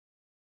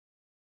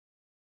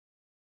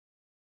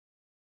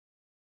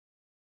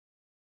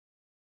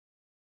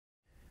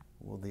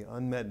Well, the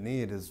unmet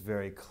need is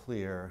very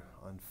clear.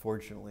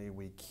 Unfortunately,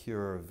 we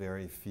cure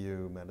very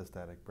few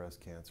metastatic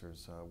breast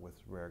cancers, with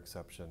rare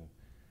exception.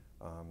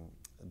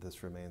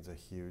 This remains a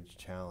huge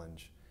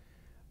challenge.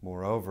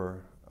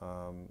 Moreover,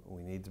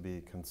 we need to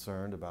be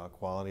concerned about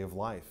quality of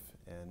life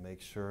and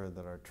make sure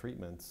that our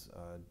treatments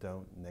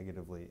don't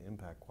negatively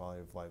impact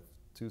quality of life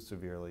too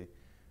severely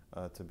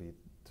to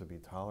be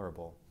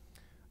tolerable.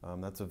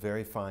 That's a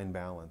very fine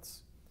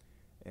balance.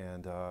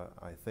 And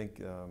I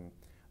think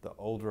the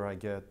older I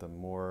get, the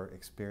more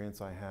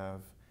experience I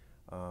have,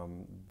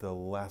 the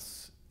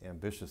less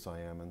ambitious I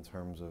am in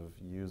terms of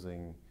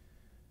using,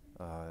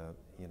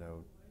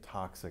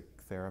 toxic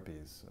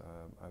therapies.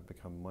 I've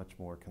become much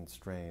more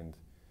constrained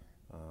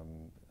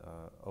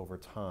over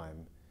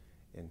time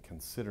in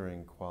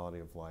considering quality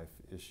of life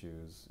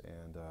issues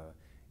and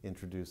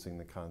introducing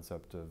the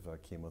concept of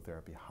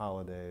chemotherapy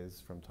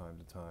holidays from time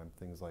to time,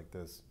 things like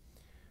this.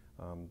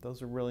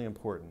 Those are really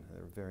important.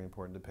 They're very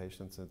important to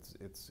patients.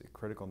 It's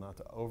critical not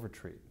to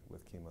overtreat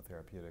with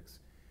chemotherapeutics.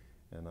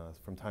 And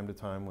from time to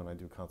time when I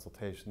do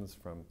consultations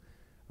from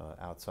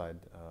outside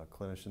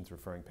clinicians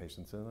referring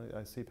patients in,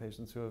 I see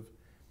patients who have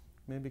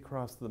maybe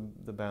crossed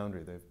the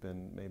boundary. They've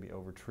been maybe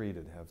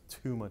overtreated, have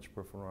too much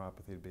peripheral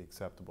neuropathy to be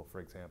acceptable,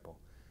 for example,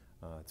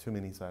 too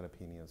many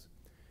cytopenias.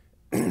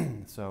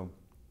 So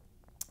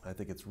I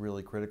think it's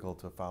really critical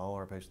to follow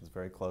our patients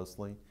very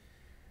closely,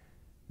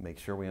 make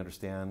sure we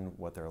understand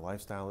what their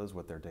lifestyle is,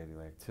 what their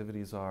daily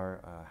activities are,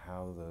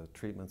 how the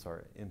treatments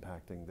are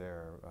impacting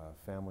their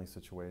family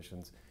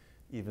situations,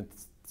 even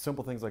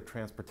simple things like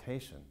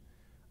transportation.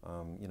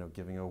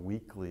 Giving a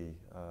weekly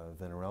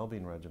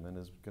vinorelbine regimen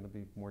is going to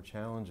be more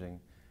challenging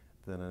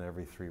than an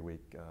every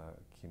 3-week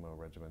chemo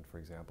regimen, for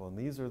example. And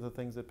these are the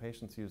things that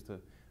patients use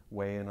to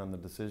weigh in on the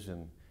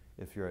decision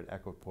if you're at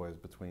equipoise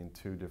between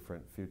two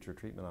different future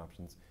treatment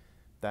options.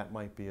 That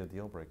might be a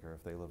deal breaker.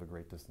 If they live a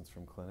great distance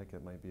from clinic,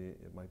 it might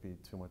be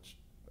too much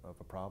of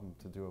a problem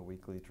to do a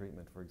weekly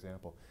treatment, for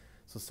example.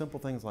 So simple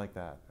things like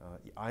that.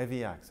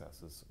 IV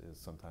access is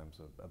sometimes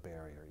a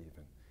barrier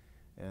even.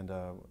 And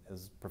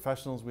as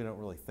professionals, we don't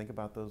really think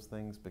about those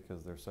things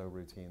because they're so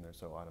routine, they're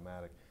so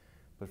automatic.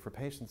 But for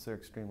patients, they're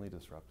extremely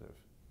disruptive.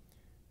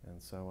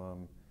 And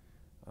so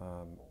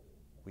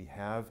we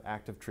have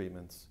active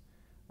treatments.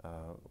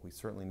 We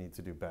certainly need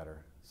to do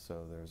better.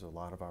 So there's a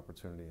lot of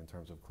opportunity in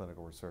terms of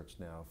clinical research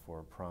now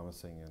for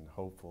promising and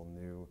hopeful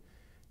new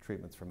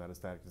treatments for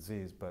metastatic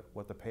disease. But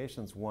what the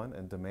patients want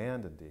and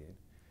demand, indeed,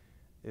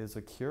 is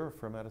a cure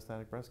for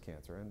metastatic breast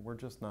cancer. And we're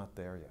just not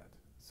there yet.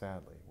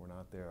 Sadly, we're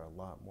not there. A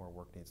lot more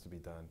work needs to be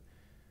done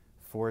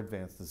for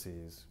advanced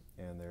disease.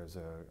 And there's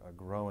a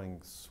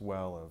growing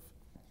swell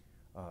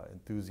of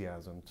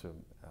enthusiasm to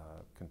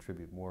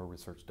contribute more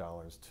research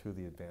dollars to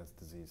the advanced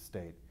disease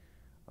state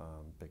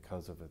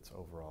because of its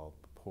overall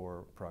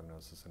poor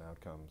prognosis and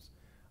outcomes.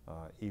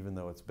 Even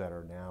though it's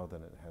better now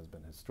than it has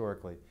been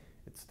historically,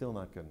 it's still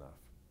not good enough.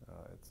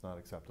 It's not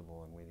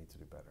acceptable, and we need to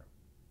do better.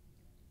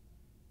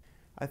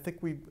 I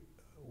think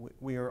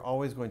we are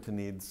always going to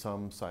need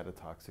some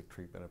cytotoxic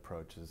treatment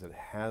approaches. It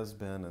has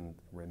been and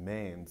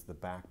remains the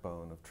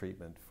backbone of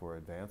treatment for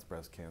advanced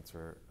breast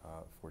cancer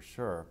for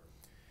sure.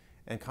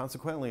 And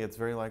consequently, it's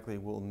very likely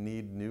we'll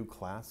need new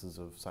classes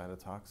of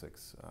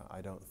cytotoxics. I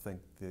don't think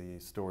the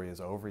story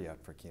is over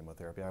yet for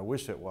chemotherapy. I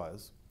wish it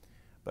was,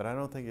 but I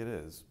don't think it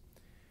is.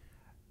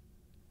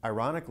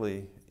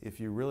 Ironically, if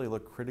you really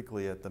look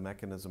critically at the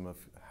mechanism of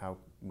how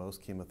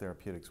most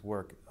chemotherapeutics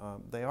work,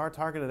 they are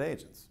targeted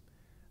agents.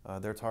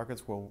 Their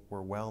targets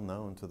were well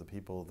known to the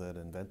people that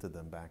invented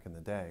them back in the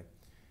day.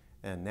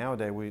 And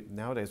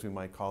nowadays we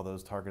might call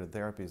those targeted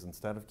therapies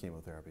instead of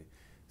chemotherapy.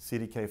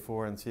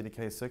 CDK4 and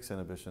CDK6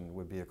 inhibition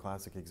would be a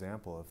classic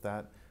example. If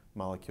that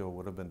molecule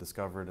would have been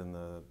discovered in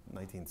the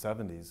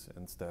 1970s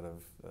instead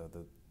of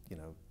the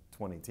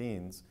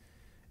 20-teens,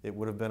 it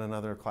would have been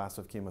another class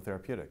of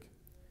chemotherapeutic.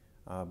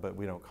 But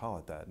we don't call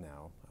it that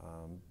now.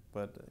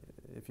 But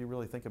if you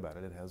really think about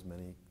it, it has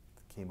many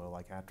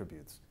chemo-like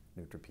attributes,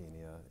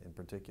 neutropenia in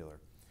particular.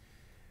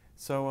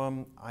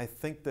 So I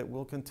think that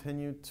we'll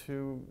continue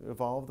to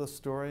evolve the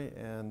story,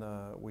 and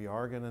we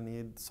are going to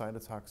need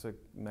cytotoxic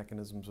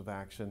mechanisms of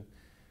action,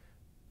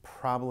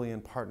 probably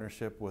in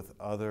partnership with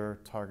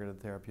other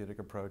targeted therapeutic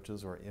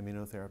approaches or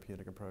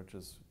immunotherapeutic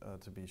approaches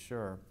to be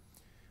sure,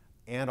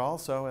 and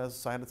also as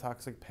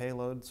cytotoxic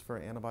payloads for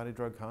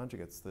antibody-drug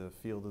conjugates. The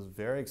field is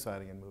very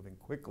exciting and moving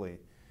quickly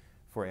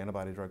for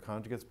antibody-drug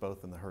conjugates,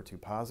 both in the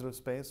HER2-positive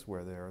space,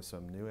 where there are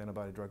some new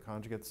antibody-drug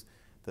conjugates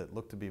that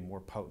look to be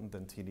more potent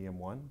than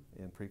TDM1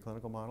 in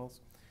preclinical models,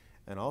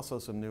 and also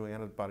some new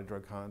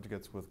antibody-drug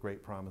conjugates with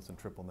great promise in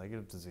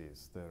triple-negative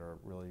disease that are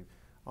really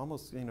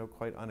almost,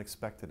 quite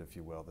unexpected, if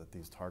you will, that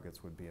these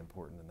targets would be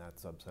important in that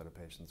subset of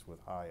patients with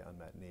high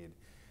unmet need.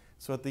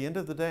 So at the end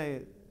of the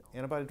day,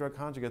 antibody-drug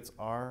conjugates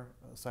are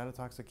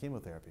cytotoxic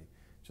chemotherapy,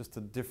 just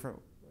a different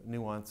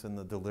nuance in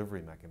the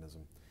delivery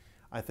mechanism.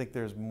 I think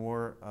there's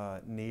more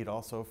need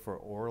also for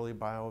orally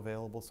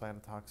bioavailable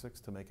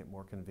cytotoxics to make it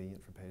more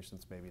convenient for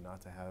patients, maybe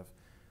not to have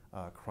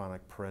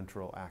chronic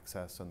parenteral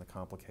access and the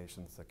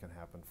complications that can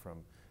happen from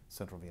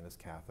central venous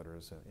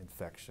catheters,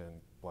 infection,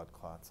 blood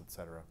clots,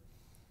 etc.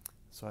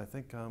 So I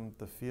think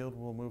the field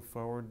will move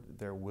forward.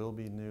 There will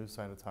be new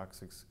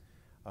cytotoxics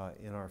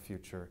in our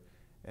future,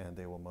 and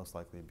they will most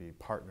likely be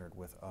partnered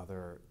with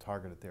other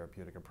targeted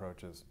therapeutic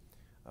approaches.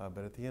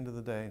 But at the end of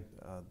the day,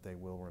 they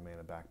will remain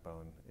a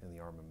backbone in the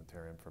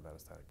armamentarium for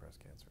metastatic breast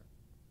cancer.